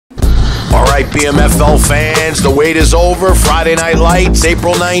right, Bmfl fans, the wait is over. Friday Night Lights,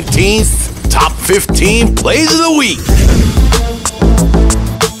 April 19th. Top 15 plays of the week.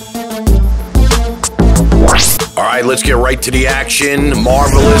 All right, let's get right to the action.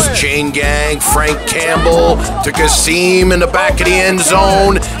 Marvelous chain gang, Frank Campbell to Kasim in the back of the end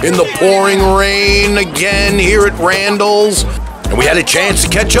zone in the pouring rain again here at Randall's. And we had a chance to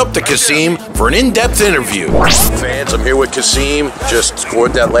catch up to Kasim for an in-depth interview. Fans, I'm here with Kasim. Just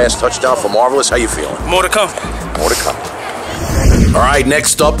scored that last touchdown for Marvelous. How you feeling? More to come. More to come. All right,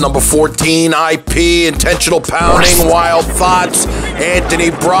 next up, number 14, IP, intentional pounding, wild thoughts.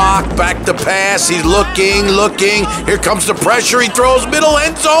 Anthony Brock, back to pass. He's looking. Here comes the pressure. He throws middle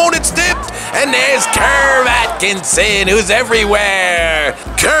end zone. It's tipped. And there's Kerm Atkinson, who's everywhere.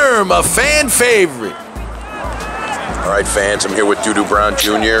 Kerm, a fan favorite. All right, fans, I'm here with Dudu Brown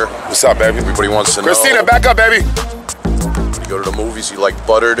Jr. What's up, baby? Everybody wants to know. Christina, back up, baby. When you go to the movies, you like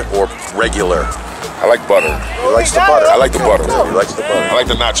buttered or regular? I like butter. He likes the butter. I like the butter. He likes the butter. I like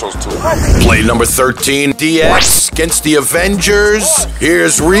the nachos, too. Play number 13, DX against the Avengers.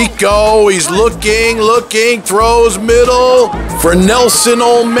 Here's Rico. He's looking, throws middle for Nelson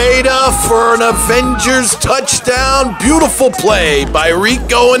Almeida for an Avengers touchdown. Beautiful play by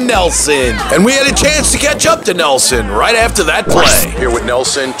Rico and Nelson. And we had a chance to catch up to Nelson right after that play. Here with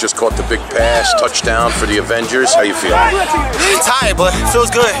Nelson, just caught the big pass, touchdown for the Avengers. How you feeling? Tired, but feels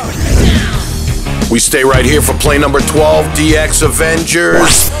good. We stay right here for play number 12, DX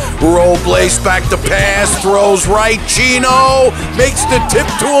Avengers. Robles back to pass, throws right. Chino makes the tip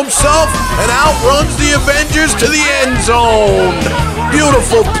to himself and outruns the Avengers to the end zone.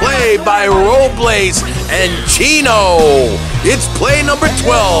 Beautiful play by Robles and Chino. It's play number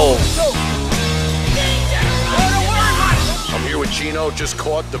 12. I'm here with Chino, just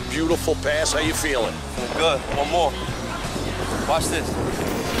caught the beautiful pass. How you feeling? Good. One more. Watch this.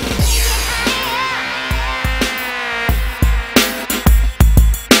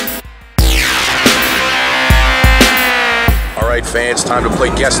 All right, fans, time to play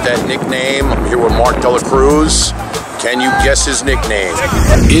Guess That Nickname. I'm here with Mark Dela Cruz. Can you guess his nickname?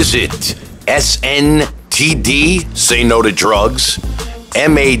 Is it SNTD, Say No to Drugs,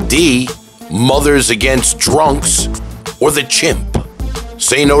 MAD, Mothers Against Drunks, or the Chimp?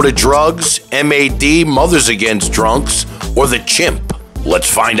 Say No to Drugs, MAD, Mothers Against Drunks, or the Chimp? Let's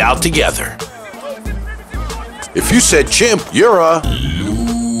find out together. If you said Chimp, you're a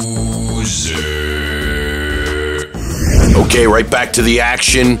loser. Okay, right back to the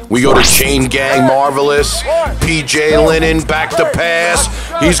action. We go to Chain Gang Marvelous. PJ Lennon back to pass.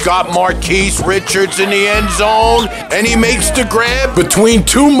 He's got Marquise Richards in the end zone, and he makes the grab between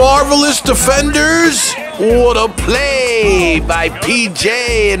two Marvelous defenders. What a play by PJ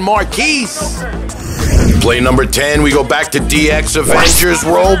and Marquise. Play number 10, we go back to DX Avengers.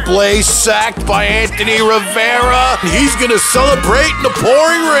 Roleplay sacked by Anthony Rivera. He's gonna celebrate in the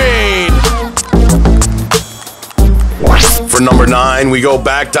pouring rain. For number 9, we go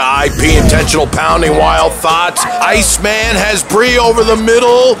back to IP, intentional pounding, wild thoughts. Iceman has Bree over the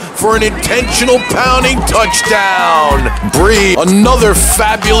middle for an intentional pounding touchdown. Bree, another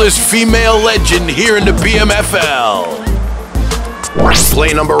fabulous female legend here in the Bmfl.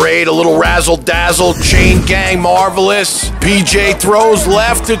 Play number 8, a little razzle-dazzle, Chain Gang Marvelous. PJ throws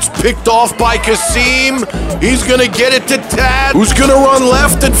left, it's picked off by Kasim. He's gonna get it to Tad, who's gonna run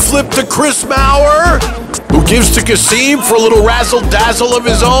left and flip to Chris Maurer, who gives to Kasim for a little razzle-dazzle of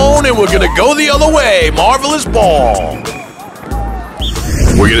his own, and we're gonna go the other way. Marvelous ball.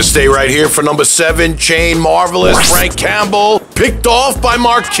 We're gonna stay right here for number 7, Chain Marvelous, Frank Campbell, picked off by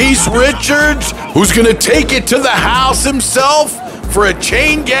Marquise Richards, who's gonna take it to the house himself for a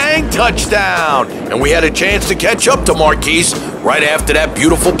Chain Gang touchdown. And we had a chance to catch up to Marquise right after that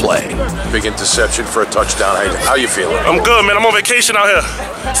beautiful play. Big interception for a touchdown. How you feeling? I'm good, man. I'm on vacation out here.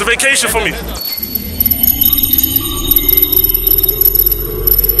 It's a vacation for me.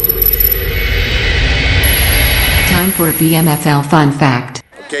 Time for a Bmfl fun fact.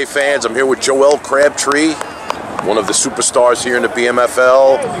 Okay, fans, I'm here with Joel Crabtree, one of the superstars here in the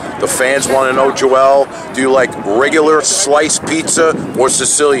Bmfl. The fans want to know, Joel, do you like regular sliced pizza or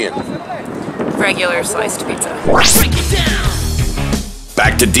Sicilian? Regular sliced pizza.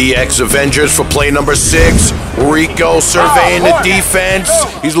 Back to DX Avengers for play number 6. Rico surveying the defense.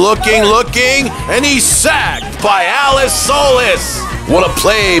 He's looking, and he's sacked by Alex Solis. What a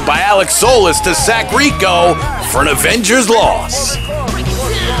play by Alex Solis to sack Rico for an Avengers loss.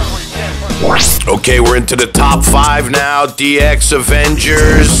 Okay, we're into the top 5 now. DX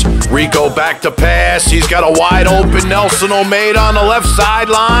Avengers. Rico back to pass. He's got a wide open Nelson Almeida on the left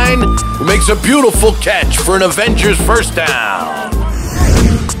sideline, who makes a beautiful catch for an Avengers first down.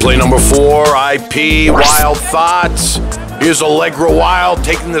 Play number 4, IP, Wild Thoughts. Here's Allegra Wild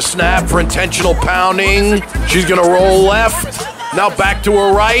taking the snap for intentional pounding. She's gonna roll left. Now back to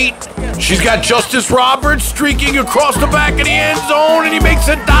her right. She's got Justice Roberts streaking across the back of the end zone, and he makes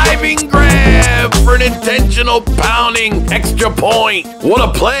a diving grab for an intentional pounding extra point. What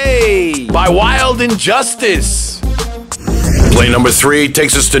a play by Wild and Justice. Play number 3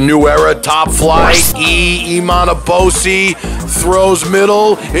 takes us to New Era, top flight. Iman Abosi throws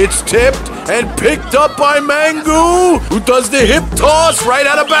middle. It's tipped and picked up by Mangu, who does the hip toss right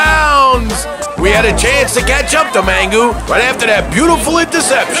out of bounds. We had a chance to catch up to Mangu right after that beautiful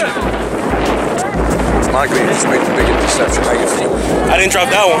interception. Monica, you just made the big interception. How you feel? I didn't drop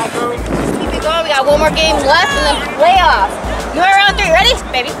that one. Keep it going. We got one more game left and then playoff. New Era on 3. Ready,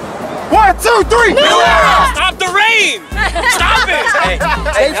 baby? 1, 2, 3. New Era! Stop the rain! Stop it!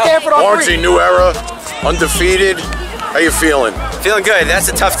 Hey, Stanford on 3. Warranty, New Era, undefeated. How you feeling? Feeling good. That's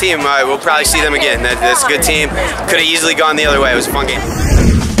a tough team. We'll probably see them again. That's a good team. Could have easily gone the other way. It was a fun game.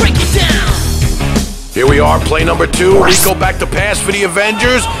 Break it down! Here we are, play number 2. Rico back to pass for the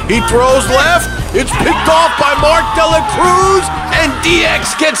Avengers. He throws left. It's picked off by Mark Dela Cruz, and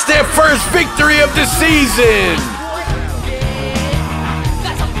DX gets their first victory of the season.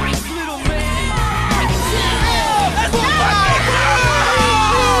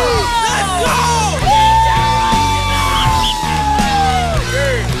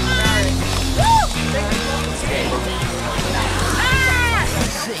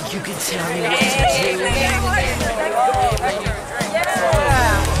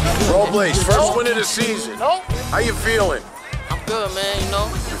 Robles, first win of the season. How you feeling? I'm good, man, you know.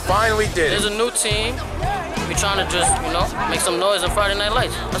 You finally did There's it. a new team. We trying to just, you know, make some noise on Friday Night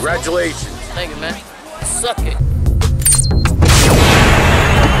Lights. That's Congratulations. all. Thank you, man. Suck it.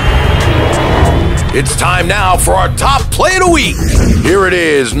 It's time now for our top play of the week. Here it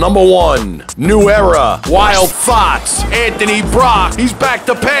is, number 1, New Era, Wild Thoughts, Anthony Brock. He's back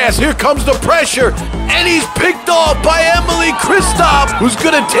to pass. Here comes the pressure, and he's picked off by Emily Kristoff, who's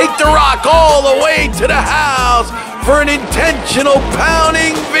gonna take the rock all the way to the house for an intentional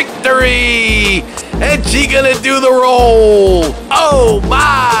pounding victory. And she gonna do the roll. Oh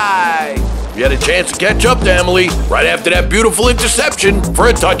my! You had a chance to catch up to Emily right after that beautiful interception for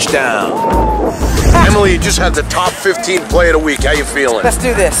a touchdown. Emily, you just had the top 15 play of the week. How you feeling? Let's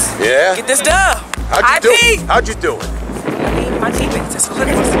do this. Yeah? Get this done. How'd you do? How'd you do it? I mean, my teammates. That's what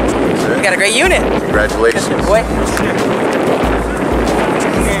it is. We got a great unit. Congratulations. Boy.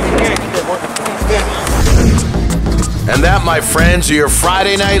 And that, my friends, are your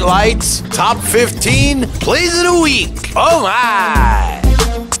Friday Night Lights top 15 plays of the week. Oh my!